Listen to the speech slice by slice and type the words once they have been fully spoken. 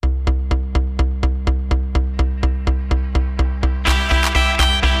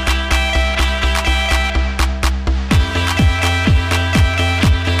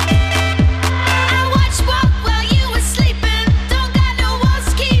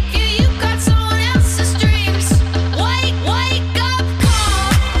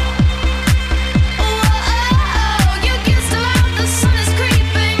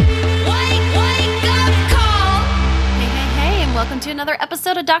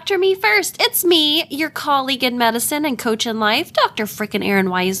Dr. Me First. It's me, your colleague in medicine and coach in life, Dr. Frickin'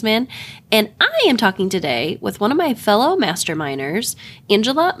 Erin Wiseman. And I am talking today with one of my fellow masterminders,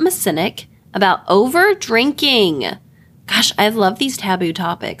 Angela Masinek, about over drinking. Gosh, I love these taboo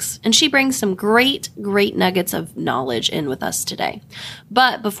topics. And she brings some great nuggets of knowledge in with us today.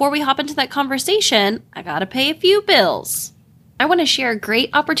 But before we hop into that conversation, I gotta pay a few bills. I want to share a great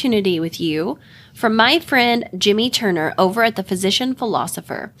opportunity with you from my friend Jimmy Turner over at The Physician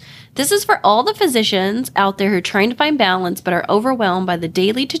Philosopher. This is for all the physicians out there who are trying to find balance but are overwhelmed by the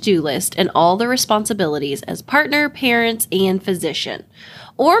daily to-do list and all the responsibilities as partner, parents, and physician.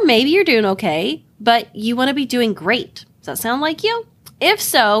 Or maybe you're doing okay, but you want to be doing great. Does that sound like you? If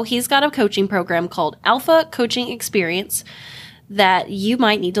so, he's got a coaching program called Alpha Coaching Experience that you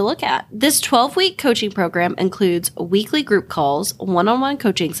might need to look at. This 12-week coaching program includes weekly group calls, one-on-one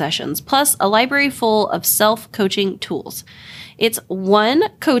coaching sessions, plus a library full of self-coaching tools. It's one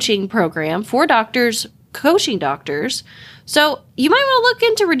coaching program for doctors, coaching doctors. So you might want to look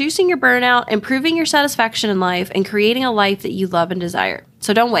into reducing your burnout, improving your satisfaction in life, and creating a life that you love and desire.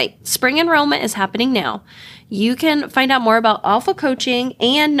 So don't wait. Spring enrollment is happening now. You can find out more about Alpha Coaching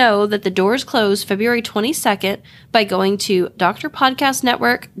and know that the doors close February 22nd by going to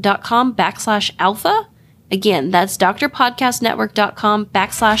drpodcastnetwork.com/alpha. Again, that's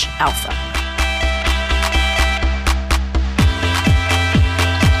drpodcastnetwork.com/alpha.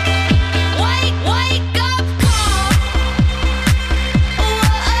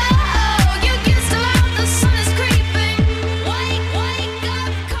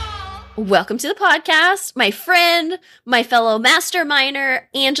 Welcome to the podcast, my friend, my fellow masterminder,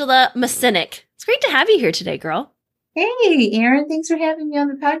 Angela Masinek. It's great to have you here today, girl. Hey, Erin, thanks for having me on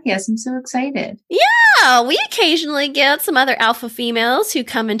the podcast. I'm so excited. Yeah, we occasionally get some other alpha females who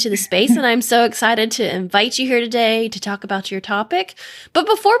come into the space, and I'm so excited to invite you here today to talk about your topic. But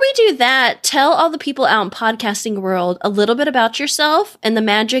before we do that, tell all the people out in podcasting world a little bit about yourself and the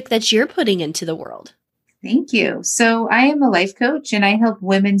magic that you're putting into the world. Thank you. So I am a life coach and I help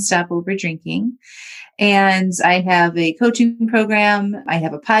women stop over drinking. And I have a coaching program. I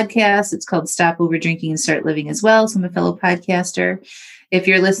have a podcast. It's called Stop Over Drinking and Start Living as well. So I'm a fellow podcaster. If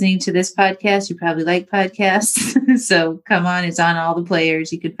you're listening to this podcast, you probably like podcasts. So come on, it's on all the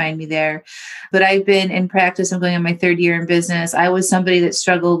players. You could find me there. But I've been in practice. I'm going on my third year in business. I was somebody that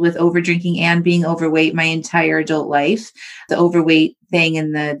struggled with over drinking and being overweight my entire adult life. The overweight thing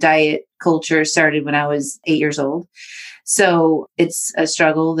in the diet culture started when I was 8 years old. So it's a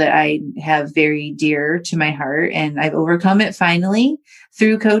struggle that I have very dear to my heart, and I've overcome it finally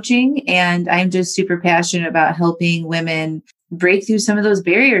through coaching. And I'm just super passionate about helping women break through some of those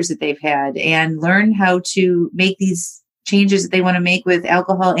barriers that they've had and learn how to make these changes that they want to make with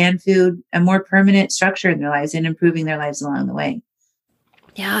alcohol and food a more permanent structure in their lives and improving their lives along the way.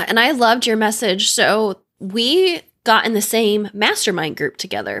 Yeah, and I loved your message. So we got in the same mastermind group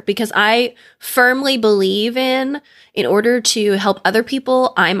together because I firmly believe in order to help other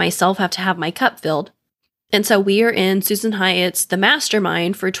people, I myself have to have my cup filled. And so we are in Susan Hyatt's The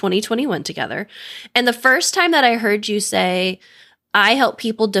Mastermind for 2021 together. And the first time that I heard you say, I help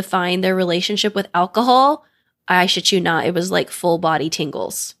people define their relationship with alcohol, I shit you not, it was like full body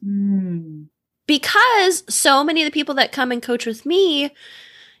tingles. Because so many of the people that come and coach with me,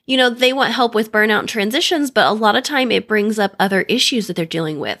 you know, they want help with burnout and transitions, but a lot of time it brings up other issues that they're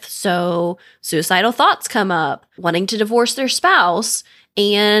dealing with. So suicidal thoughts come up, wanting to divorce their spouse.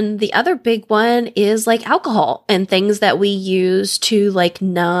 And the other big one is like alcohol and things that we use to like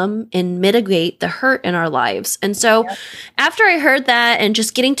numb and mitigate the hurt in our lives. And so after I heard that and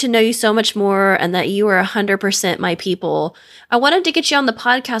just getting to know you so much more and that you are 100% my people, I wanted to get you on the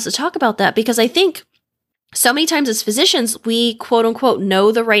podcast to talk about that because I think so many times as physicians, we quote unquote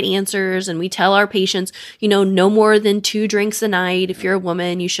know the right answers and we tell our patients, you know, no more than 2 drinks a night. If you're a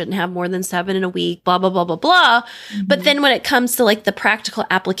woman, you shouldn't have more than 7 in a week, blah, blah, blah, blah, blah. But then when it comes to like the practical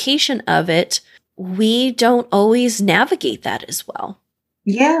application of it, we don't always navigate that as well.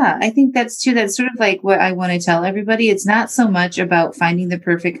 Yeah, I think that's true. That's sort of like what I want to tell everybody. It's not so much about finding the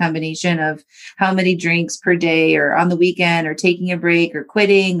perfect combination of how many drinks per day or on the weekend or taking a break or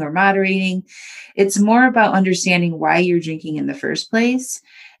quitting or moderating. It's more about understanding why you're drinking in the first place.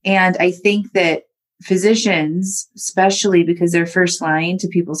 And I think that physicians, especially because they're first line to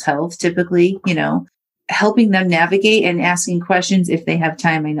people's health, typically, you know, helping them navigate and asking questions if they have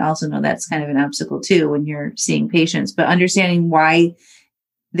time. I also know that's kind of an obstacle too when you're seeing patients, but understanding why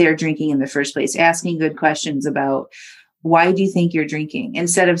they're drinking in the first place, asking good questions about why do you think you're drinking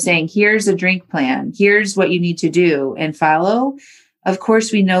instead of saying, here's a drink plan, here's what you need to do and follow. Of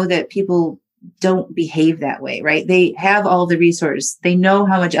course, we know that people don't behave that way, right? They have all the resources. They know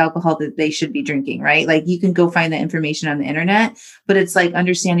how much alcohol that they should be drinking, right? Like you can go find that information on the internet, but it's like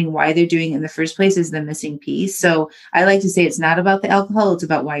understanding why they're doing it in the first place is the missing piece. So I like to say it's not about the alcohol. It's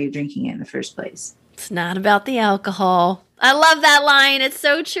about why you're drinking it in the first place. It's not about the alcohol. I love that line. It's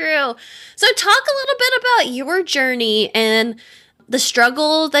so true. So talk a little bit about your journey and the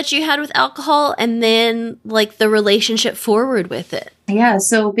struggle that you had with alcohol and then like the relationship forward with it. Yeah.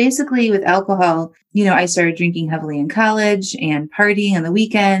 So basically with alcohol, I started drinking heavily in college and partying on the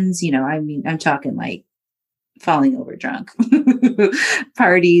weekends. I'm talking like falling over drunk,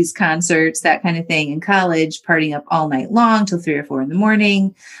 parties, concerts, that kind of thing in college, partying up all night long till 3 or 4 in the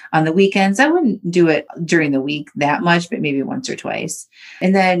morning. On the weekends, I wouldn't do it during the week that much, but maybe once or twice.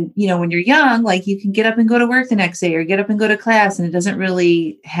 And then, when you're young, like you can get up and go to work the next day or get up and go to class, and it doesn't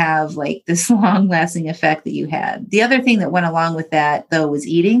really have like this long lasting effect that you had. The other thing that went along with that though was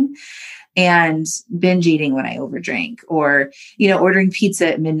eating. And binge eating when I overdrank or, ordering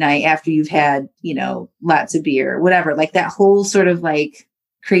pizza at midnight after you've had, lots of beer, whatever, like that whole sort of like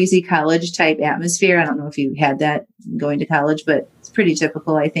crazy college type atmosphere. I don't know if you had that going to college, but it's pretty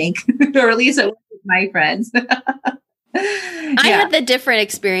typical, I think, or at least it was with my friends. I had the different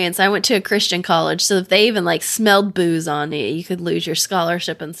experience. I went to a Christian college, so if they even like smelled booze on you, you could lose your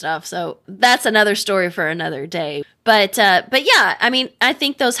scholarship and stuff. So that's another story for another day. But yeah, I mean, I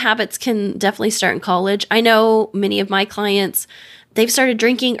think those habits can definitely start in college. I know many of my clients, they've started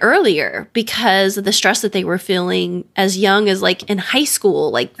drinking earlier because of the stress that they were feeling as young as like in high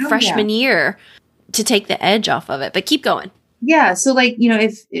school, like freshman year, to take the edge off of it. But keep going. Yeah. So like,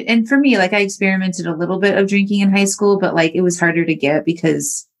 and for me, like I experimented a little bit of drinking in high school, but like it was harder to get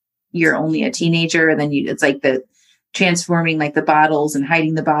because you're only a teenager and then it's like the transforming like the bottles and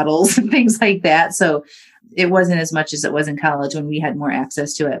hiding the bottles and things like that. So it wasn't as much as it was in college when we had more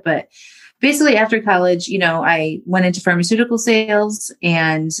access to it. But basically after college, I went into pharmaceutical sales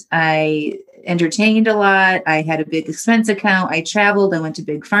and I entertained a lot. I had a big expense account. I traveled. I went to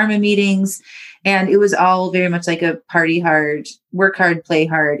big pharma meetings. And it was all very much like a party hard, work hard, play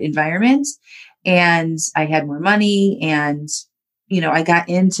hard environment. And I had more money and, I got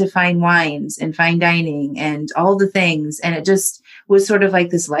into fine wines and fine dining and all the things. And it just was sort of like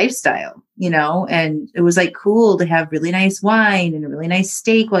this lifestyle, and it was like cool to have really nice wine and a really nice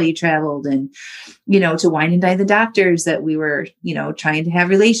steak while you traveled and, to wine and dine the doctors that we were, trying to have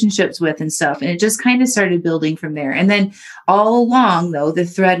relationships with and stuff. And it just kind of started building from there. And then all along though, the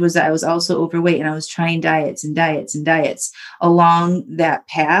thread was that I was also overweight and I was trying diets and diets and diets along that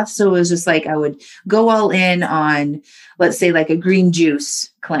path. So it was just like, I would go all in on, let's say like a green juice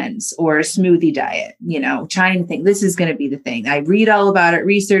cleanse or a smoothie diet, trying to think this is going to be the thing. I read all about it,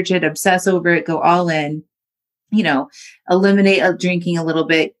 research it, obsess over it, go all in, eliminate drinking a little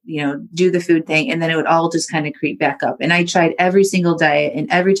bit, do the food thing. And then it would all just kind of creep back up. And I tried every single diet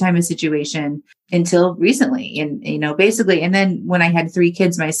in every time of situation until recently. And, basically, and then when I had 3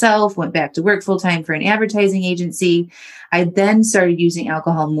 kids myself, went back to work full time for an advertising agency, I then started using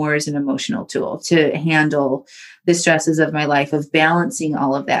alcohol more as an emotional tool to handle the stresses of my life, of balancing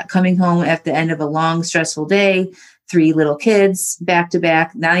all of that, coming home at the end of a long, stressful day, 3 little kids back to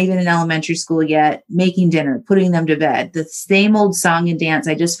back, not even in elementary school yet, making dinner, putting them to bed, the same old song and dance.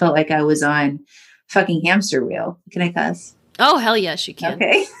 I just felt like I was on fucking hamster wheel. Can I cuss? Oh, hell yes, you can.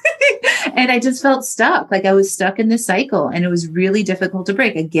 Okay. And I just felt stuck, like I was stuck in this cycle and it was really difficult to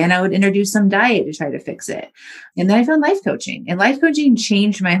break. Again, I would introduce some diet to try to fix it. And then I found life coaching, and life coaching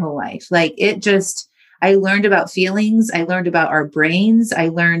changed my whole life. Like I learned about feelings. I learned about our brains. I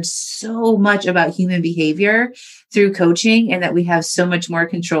learned so much about human behavior through coaching, and that we have so much more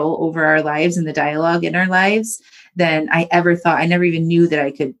control over our lives and the dialogue in our lives than I ever thought. I never even knew that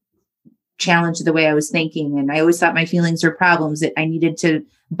I could challenge the way I was thinking. And I always thought my feelings were problems that I needed to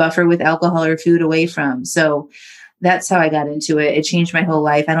buffer with alcohol or food away from. So that's how I got into it. It changed my whole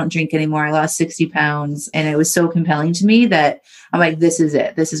life. I don't drink anymore. I lost 60 pounds, and it was so compelling to me that I'm like, this is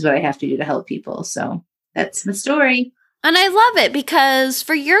it. This is what I have to do to help people. So that's the story. And I love it because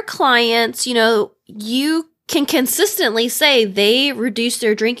for your clients, you can consistently say they reduce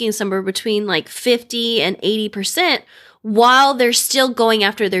their drinking somewhere between like 50 and 80% while they're still going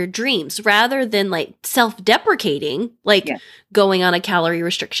after their dreams, rather than like self-deprecating, like going on a calorie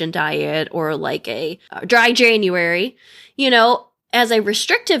restriction diet or like a dry January, as a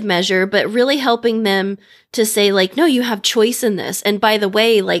restrictive measure, but really helping them to say like, no, you have choice in this. And by the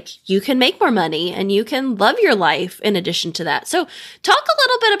way, like you can make more money and you can love your life in addition to that. So talk a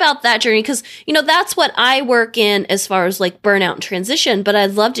little bit about that journey. Cause that's what I work in as far as like burnout and transition, but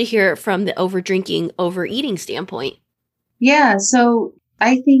I'd love to hear it from the over drinking, overeating standpoint. Yeah. So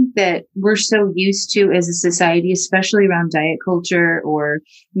I think that we're so used to, as a society, especially around diet culture or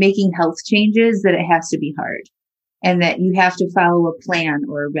making health changes, that it has to be hard and that you have to follow a plan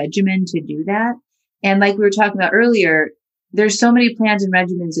or a regimen to do that. And like we were talking about earlier, there's so many plans and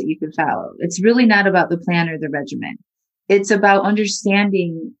regimens that you can follow. It's really not about the plan or the regimen. It's about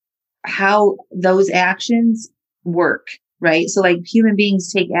understanding how those actions work, right? So like human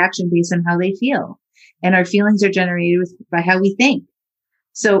beings take action based on how they feel, and our feelings are generated by how we think.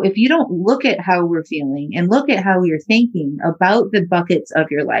 So if you don't look at how we're feeling and look at how you're thinking about the buckets of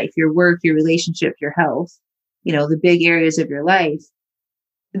your life, your work, your relationship, your health, the big areas of your life,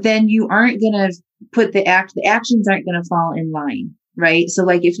 then you aren't going to put the actions aren't going to fall in line, right? So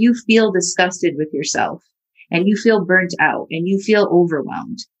like if you feel disgusted with yourself and you feel burnt out and you feel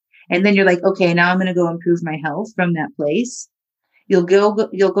overwhelmed, and then you're like, okay, now I'm going to go improve my health from that place. You'll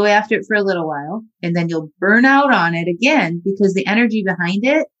go after it for a little while, and then you'll burn out on it again because the energy behind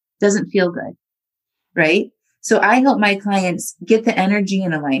it doesn't feel good, right? So I help my clients get the energy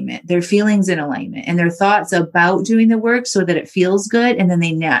in alignment, their feelings in alignment, and their thoughts about doing the work so that it feels good. And then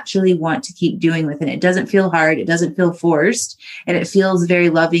they naturally want to keep doing with it. It doesn't feel hard. It doesn't feel forced. And it feels very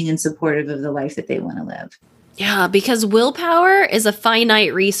loving and supportive of the life that they want to live. Yeah, because willpower is a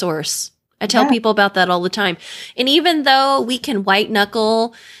finite resource. I tell people about that all the time. And even though we can white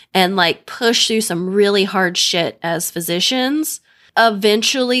knuckle and like push through some really hard shit as physicians,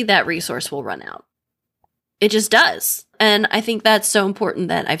 eventually that resource will run out. It just does. And I think that's so important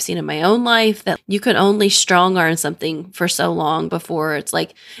that I've seen in my own life, that you can only strong arm something for so long before it's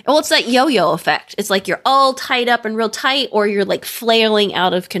like, well, it's that yo-yo effect. It's like you're all tied up and real tight, or you're like flailing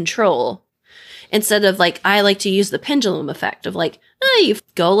out of control. Instead of like, I like to use the pendulum effect of like, you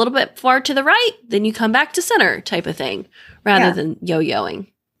go a little bit far to the right, then you come back to center type of thing, rather than yo-yoing.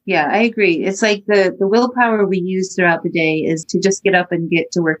 Yeah, I agree. It's like the willpower we use throughout the day is to just get up and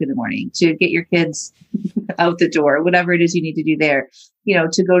get to work in the morning, to get your kids out the door, whatever it is you need to do there,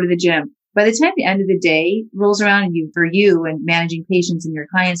 to go to the gym. By the time the end of the day rolls around and for you and managing patients and your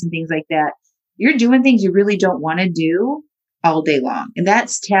clients and things like that, you're doing things you really don't want to do all day long. And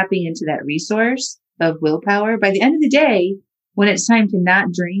that's tapping into that resource of willpower. By the end of the day, when it's time to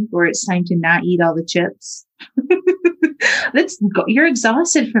not drink or it's time to not eat all the chips, you're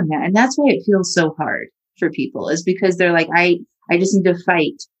exhausted from that. And that's why it feels so hard for people, is because they're like, I just need to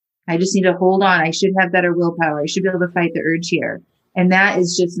fight. I just need to hold on. I should have better willpower. I should be able to fight the urge here. And that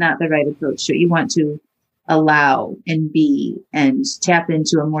is just not the right approach to it. You want to allow and be and tap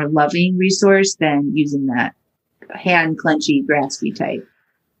into a more loving resource than using that hand clenchy, graspy type.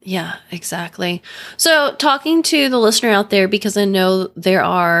 Yeah, exactly. So talking to the listener out there, because I know there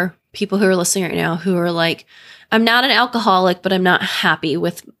are people who are listening right now who are like, I'm not an alcoholic, but I'm not happy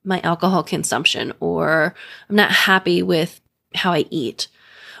with my alcohol consumption, or I'm not happy with how I eat.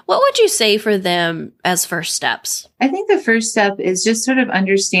 What would you say for them as first steps? I think the first step is just sort of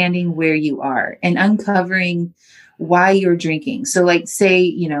understanding where you are and uncovering why you're drinking. So like say,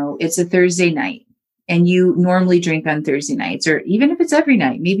 it's a Thursday night and you normally drink on Thursday nights, or even if it's every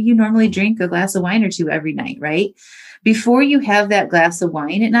night, maybe you normally drink a glass of wine or two every night, right? Before you have that glass of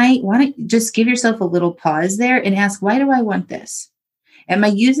wine at night, why don't you just give yourself a little pause there and ask, why do I want this? Am I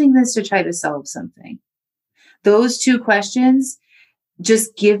using this to try to solve something? Those two questions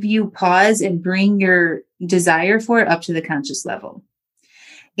just give you pause and bring your desire for it up to the conscious level.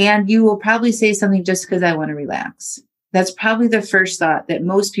 And you will probably say something, just because I want to relax. That's probably the first thought that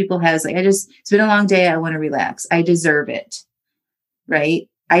most people has. Like, it's been a long day. I want to relax. I deserve it. Right?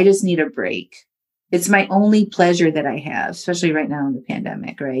 I just need a break. It's my only pleasure that I have, especially right now in the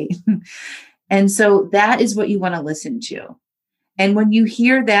pandemic. Right? And so that is what you want to listen to. And when you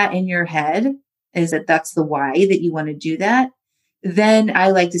hear that in your head, is that's the why that you want to do that. Then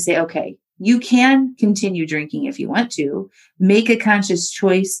I like to say, okay, you can continue drinking if you want to. Make a conscious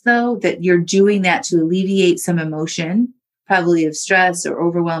choice, though, that you're doing that to alleviate some emotion, probably of stress or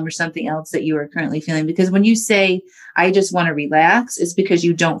overwhelm or something else that you are currently feeling. Because when you say, I just want to relax, it's because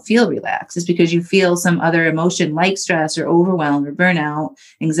you don't feel relaxed. It's because you feel some other emotion like stress or overwhelm or burnout,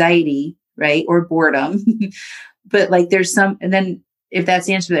 anxiety, right? Or boredom. But like there's some, and then if that's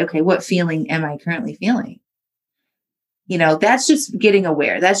the answer, okay, what feeling am I currently feeling? That's just getting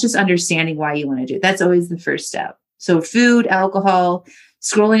aware. That's just understanding why you want to do it. That's always the first step. So food, alcohol,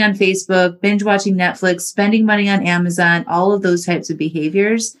 scrolling on Facebook, binge watching Netflix, spending money on Amazon, all of those types of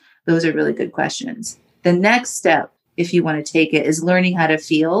behaviors, those are really good questions. The next step, if you want to take it, is learning how to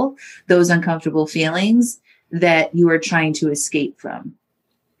feel those uncomfortable feelings that you are trying to escape from.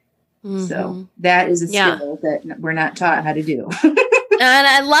 Mm-hmm. So that is a skill that we're not taught how to do. And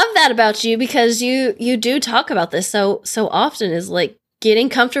I love that about you, because you do talk about this so often, is like getting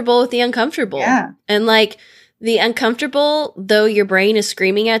comfortable with the uncomfortable. Yeah. And like the uncomfortable, though your brain is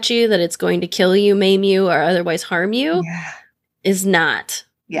screaming at you that it's going to kill you, maim you, or otherwise harm you, is not.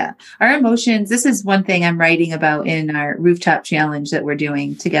 Yeah. Our emotions, this is one thing I'm writing about in our rooftop challenge that we're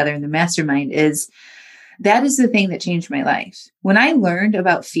doing together in the mastermind, is that is the thing that changed my life. When I learned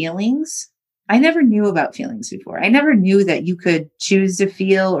about feelings, I never knew about feelings before. I never knew that you could choose to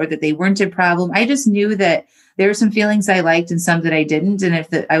feel or that they weren't a problem. I just knew that there were some feelings I liked and some that I didn't. And if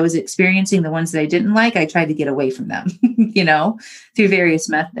I was experiencing the ones that I didn't like, I tried to get away from them, through various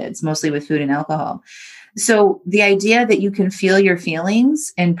methods, mostly with food and alcohol. So the idea that you can feel your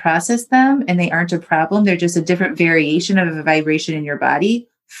feelings and process them and they aren't a problem, they're just a different variation of a vibration in your body,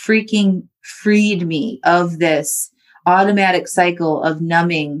 freaking freed me of this automatic cycle of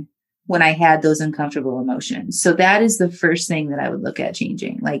numbing when I had those uncomfortable emotions. So that is the first thing that I would look at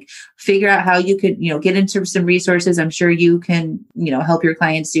changing. Like figure out how you could, get into some resources. I'm sure you can, help your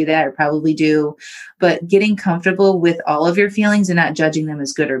clients do that or probably do, but getting comfortable with all of your feelings and not judging them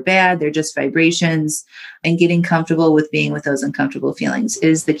as good or bad. They're just vibrations, and getting comfortable with being with those uncomfortable feelings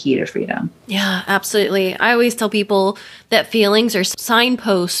is the key to freedom. Yeah, absolutely. I always tell people that feelings are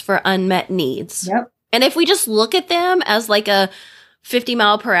signposts for unmet needs. Yep. And if we just look at them as like a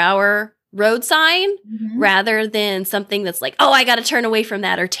 50-mile-per-hour road sign rather than something that's like, oh, I got to turn away from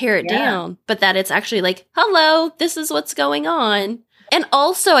that or tear it down, but that it's actually like, hello, this is what's going on. And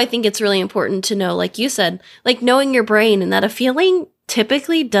also, I think it's really important to know, like you said, like knowing your brain and that a feeling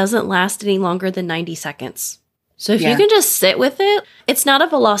typically doesn't last any longer than 90 seconds. So if you can just sit with it, it's not a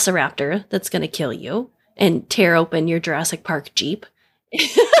velociraptor that's going to kill you and tear open your Jurassic Park Jeep.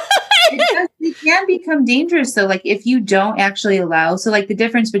 It can become dangerous though. Like if you don't actually allow, so like the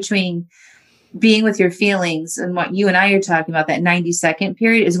difference between being with your feelings and what you and I are talking about, that 90-second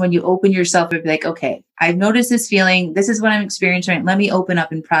period, is when you open yourself and be like, okay, I've noticed this feeling. This is what I'm experiencing. Let me open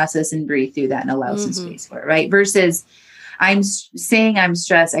up and process and breathe through that and allow some space for it. Right. Versus I'm saying I'm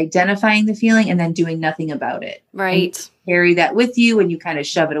stressed, identifying the feeling and then doing nothing about it. Right. Carry that with you and you kind of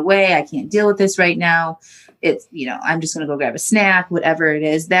shove it away. I can't deal with this right now. It's, I'm just going to go grab a snack, whatever it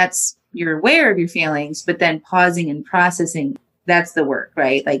is. You're aware of your feelings, but then pausing and processing, that's the work,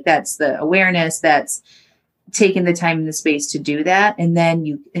 right? Like that's the awareness, that's taking the time and the space to do that. And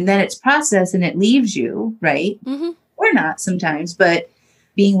then it's processed and it leaves you, right? Or not sometimes, but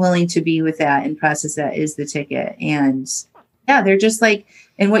being willing to be with that and process that is the ticket. And yeah, they're just like,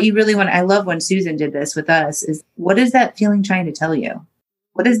 and what you really want, I love when Susan did this with us, is what is that feeling trying to tell you?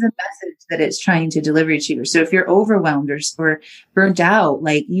 What is the message that it's trying to deliver to you? So if you're overwhelmed or burnt out,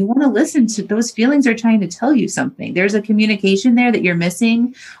 like you want to listen to those feelings are trying to tell you something. There's a communication there that you're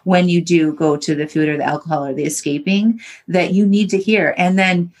missing when you do go to the food or the alcohol or the escaping that you need to hear. And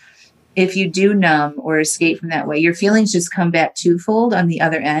then if you do numb or escape from that way, your feelings just come back twofold on the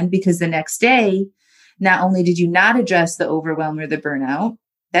other end, because the next day, not only did you not address the overwhelm or the burnout,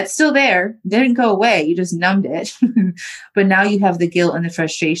 that's still there. It didn't go away. You just numbed it. But now you have the guilt and the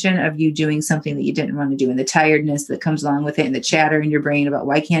frustration of you doing something that you didn't want to do, and the tiredness that comes along with it, and the chatter in your brain about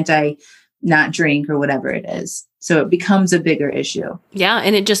why can't I not drink or whatever it is. So it becomes a bigger issue. Yeah.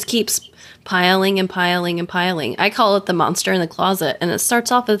 And it just keeps piling and piling and piling. I call it the monster in the closet. And it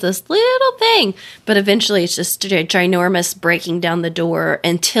starts off as this little thing, but eventually it's just a ginormous breaking down the door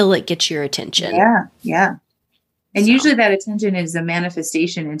until it gets your attention. Yeah. Yeah. And usually that attention is a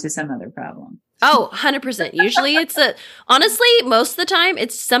manifestation into some other problem. Oh, 100%. Usually honestly, most of the time,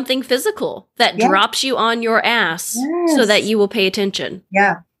 it's something physical that drops you on your ass so that you will pay attention.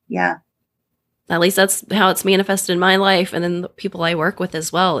 Yeah. Yeah. At least that's how it's manifested in my life. And then the people I work with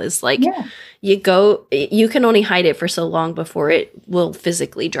as well is like, you can only hide it for so long before it will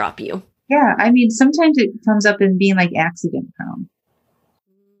physically drop you. Yeah. I mean, sometimes it comes up in being like accident prone.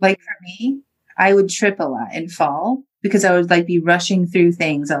 Like for me, I would trip a lot and fall because I would like be rushing through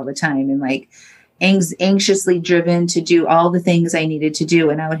things all the time and like anxiously driven to do all the things I needed to do.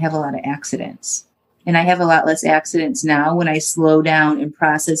 And I would have a lot of accidents. And I have a lot less accidents now when I slow down and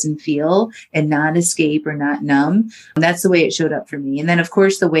process and feel and not escape or not numb. That's the way it showed up for me. And then of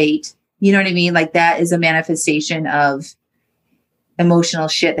course the weight, you know what I mean? Like that is a manifestation of emotional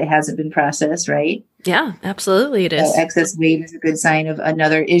shit that hasn't been processed, right? Yeah, absolutely it is. So excess weight is a good sign of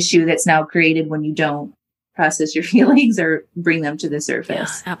another issue that's now created when you don't process your feelings or bring them to the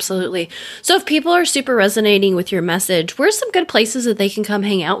surface. Yeah, absolutely. So if people are super resonating with your message, where's some good places that they can come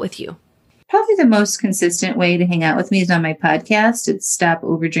hang out with you? Probably the most consistent way to hang out with me is on my podcast. It's Stop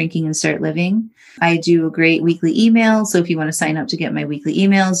Over Drinking and Start Living. I do a great weekly email. So if you want to sign up to get my weekly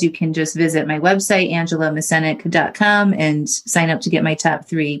emails, you can just visit my website, angelamasinek.com, and sign up to get my top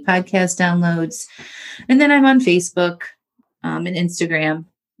 3 podcast downloads. And then I'm on Facebook. and Instagram.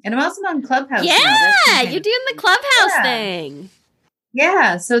 And I'm also on Clubhouse now. Yeah, you're doing the Clubhouse thing.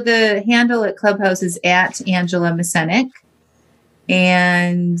 Yeah, so the handle at Clubhouse is at Angela Messenick.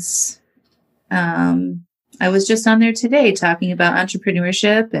 And I was just on there today talking about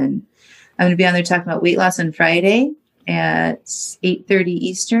entrepreneurship, and I'm going to be on there talking about weight loss on Friday at 8:30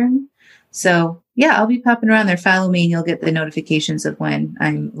 Eastern. So yeah, I'll be popping around there. Follow me and you'll get the notifications of when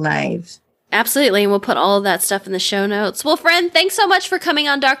I'm live. Absolutely. And we'll put all of that stuff in the show notes. Well, friend, thanks so much for coming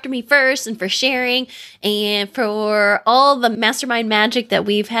on Dr. Me First and for sharing and for all the mastermind magic that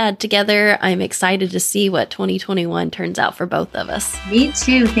we've had together. I'm excited to see what 2021 turns out for both of us. Me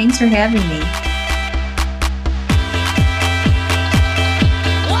too. Thanks for having me.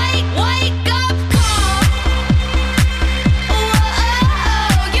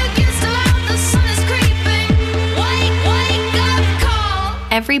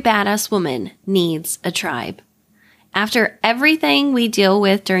 Every badass woman needs a tribe. After everything we deal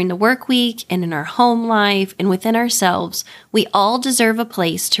with during the work week and in our home life and within ourselves, we all deserve a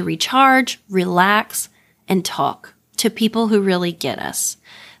place to recharge, relax, and talk to people who really get us.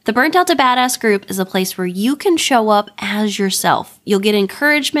 The Burnt Out to Badass group is a place where you can show up as yourself. You'll get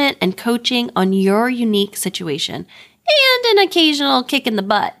encouragement and coaching on your unique situation and an occasional kick in the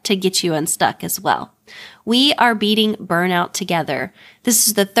butt to get you unstuck as well. We are beating burnout together. This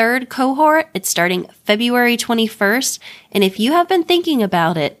is the third cohort. It's starting February 21st. And if you have been thinking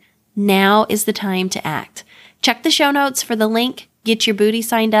about it, now is the time to act. Check the show notes for the link, get your booty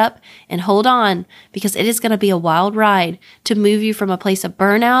signed up, and hold on because it is going to be a wild ride to move you from a place of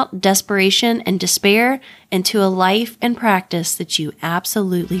burnout, desperation, and despair into a life and practice that you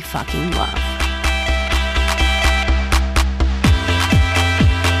absolutely fucking love.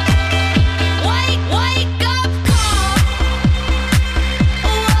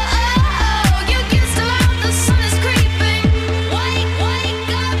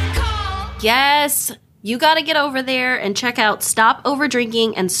 Yes, you got to get over there and check out Stop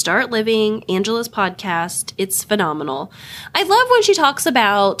Overdrinking and Start Living, Angela's podcast. It's phenomenal. I love when she talks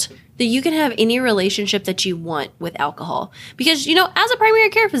about that you can have any relationship that you want with alcohol. Because, you know, as a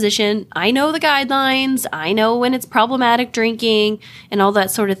primary care physician, I know the guidelines. I know when it's problematic drinking and all that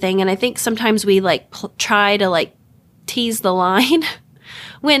sort of thing. And I think sometimes we try to tease the line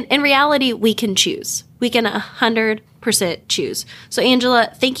when in reality we can choose. We can 100% choose. So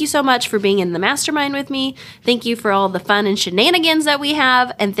Angela, thank you so much for being in the mastermind with me. Thank you for all the fun and shenanigans that we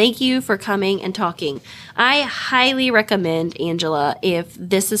have. And thank you for coming and talking. I highly recommend, Angela, if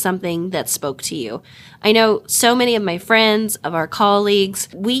this is something that spoke to you. I know so many of my friends, of our colleagues,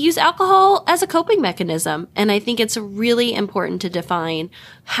 we use alcohol as a coping mechanism. And I think it's really important to define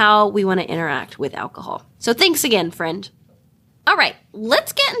how we want to interact with alcohol. So thanks again, friend. All right,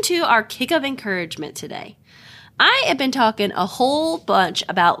 let's get into our kick of encouragement today. I have been talking a whole bunch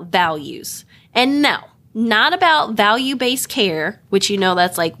about values. And no, not about value-based care, which you know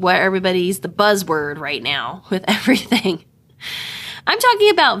that's what everybody's the buzzword right now with everything. I'm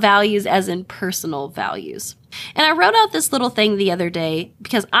talking about values as in personal values. And I wrote out this little thing the other day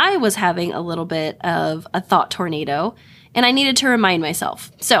because I was having a little bit of a thought tornado and I needed to remind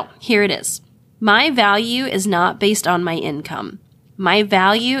myself. So here it is. My value is not based on my income. My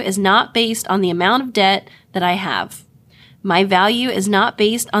value is not based on the amount of debt that I have. My value is not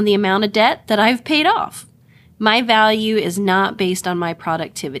based on the amount of debt that I've paid off. My value is not based on my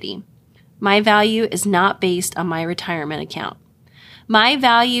productivity. My value is not based on my retirement account. My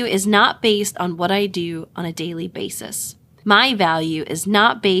value is not based on what I do on a daily basis. My value is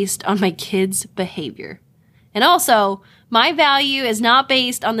not based on my kids' behavior. And also, my value is not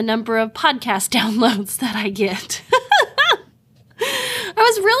based on the number of podcast downloads that I get. I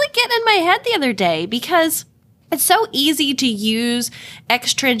was really getting in my head the other day because it's so easy to use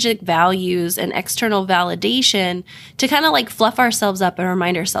extrinsic values and external validation to kind of fluff ourselves up and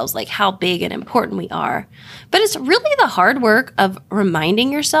remind ourselves how big and important we are. But it's really the hard work of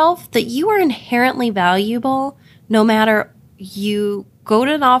reminding yourself that you are inherently valuable no matter you go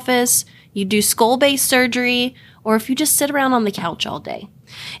to an office, you do skull-based surgery, or if you just sit around on the couch all day.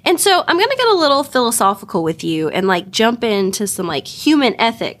 And so I'm going to get a little philosophical with you and jump into some human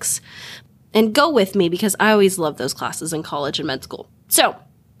ethics and go with me because I always love those classes in college and med school. So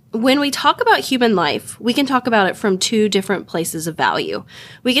when we talk about human life, we can talk about it from two different places of value.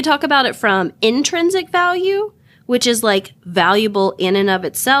 We can talk about it from intrinsic value, which is valuable in and of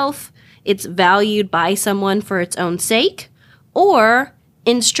itself. It's valued by someone for its own sake, or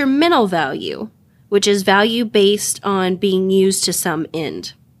instrumental value, which is value based on being used to some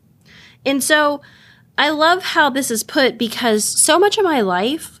end. And so I love how this is put because so much of my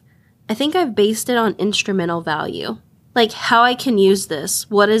life, I think I've based it on instrumental value. like how I can use this.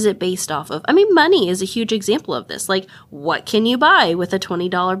 What is it based off of? I mean, money is a huge example of this. Like, what can you buy with a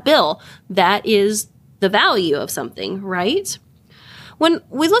 $20 bill? That is the value of something, right? When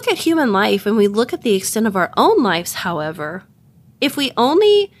we look at human life and we look at the extent of our own lives, however, if we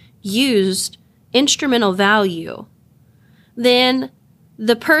only used instrumental value, then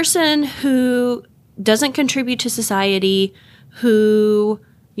the person who doesn't contribute to society, who,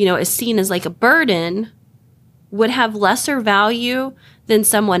 is seen as like a burden, would have lesser value than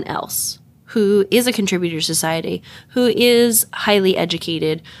someone else who is a contributor to society, who is highly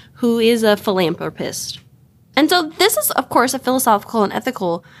educated, who is a philanthropist. And so this is, of course, a philosophical and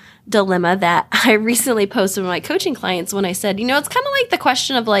ethical dilemma that I recently posed to my coaching clients when I said, it's kind of like the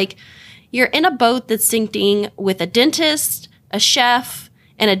question of like, you're in a boat that's sinking with a dentist, a chef,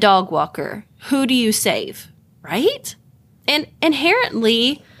 and a dog walker. Who do you save, right? And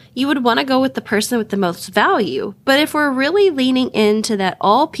inherently, you would want to go with the person with the most value. But if we're really leaning into that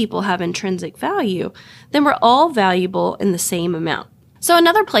all people have intrinsic value, then we're all valuable in the same amount. So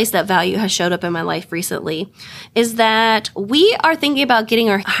another place that value has showed up in my life recently is that we are thinking about getting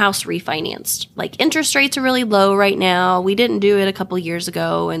our house refinanced. Like, interest rates are really low right now. We didn't do it a couple years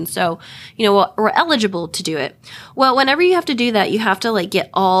ago. And so, we're eligible to do it. Well, whenever you have to do that, you have to get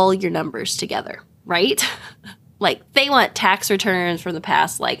all your numbers together, right? Like, they want tax returns from the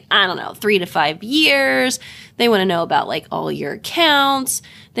past, 3 to 5 years. They want to know about all your accounts.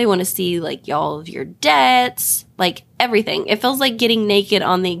 They want to see all of your debts, everything. It feels like getting naked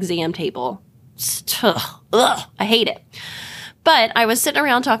on the exam table. Ugh, I hate it. But I was sitting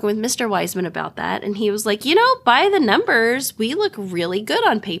around talking with Mr. Wiseman about that, and he was like, by the numbers, we look really good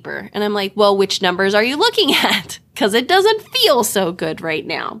on paper. And I'm like, well, which numbers are you looking at? Because it doesn't feel so good right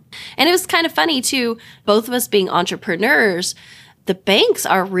now. And it was kind of funny, too, both of us being entrepreneurs, the banks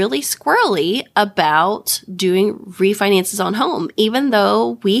are really squirrely about doing refinances on home, even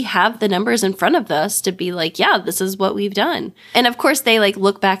though we have the numbers in front of us to be like, yeah, this is what we've done. And of course, they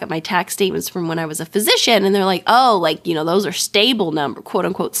look back at my tax statements from when I was a physician, and they're like, oh, those are stable quote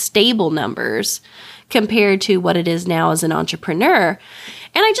unquote, stable numbers compared to what it is now as an entrepreneur.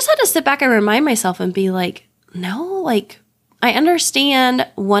 And I just had to sit back and remind myself and be like, no, I understand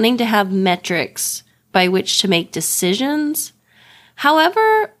wanting to have metrics by which to make decisions.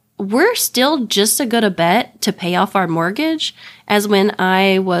 However, we're still just as good a bet to pay off our mortgage as when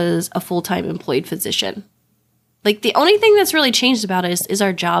I was a full-time employed physician. The only thing that's really changed about it is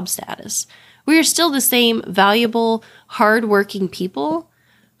our job status. We are still the same valuable, hardworking people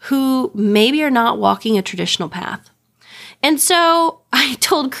who maybe are not walking a traditional path. And so I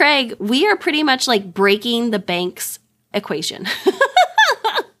told Craig, we are pretty much breaking the bank's equation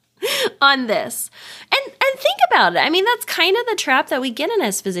on this. And think about it. I mean, that's kind of the trap that we get in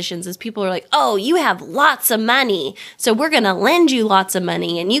as physicians, is people are like, oh, you have lots of money, so we're going to lend you lots of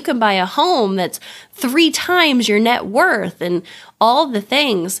money, and you can buy a home that's 3 times your net worth and all the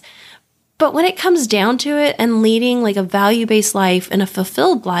things. But when it comes down to it and leading a value-based life and a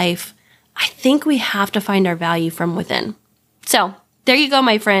fulfilled life, I think we have to find our value from within. So there you go,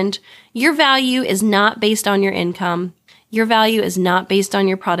 my friend. Your value is not based on your income. Your value is not based on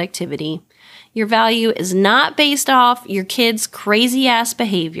your productivity. Your value is not based off your kids' crazy-ass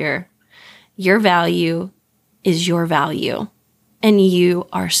behavior. Your value is your value, and you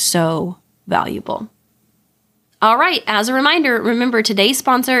are so valuable. All right, as a reminder, remember today's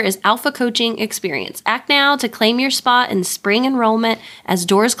sponsor is Alpha Coaching Experience. Act now to claim your spot in spring enrollment as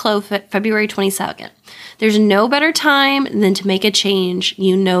doors close February 22nd. There's no better time than to make a change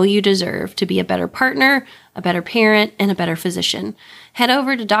you know you deserve to be a better partner, a better parent, and a better physician. Head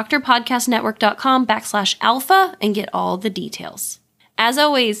over to drpodcastnetwork.com/alpha and get all the details. As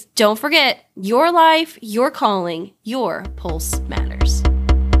always, don't forget, your life, your calling, your pulse matters.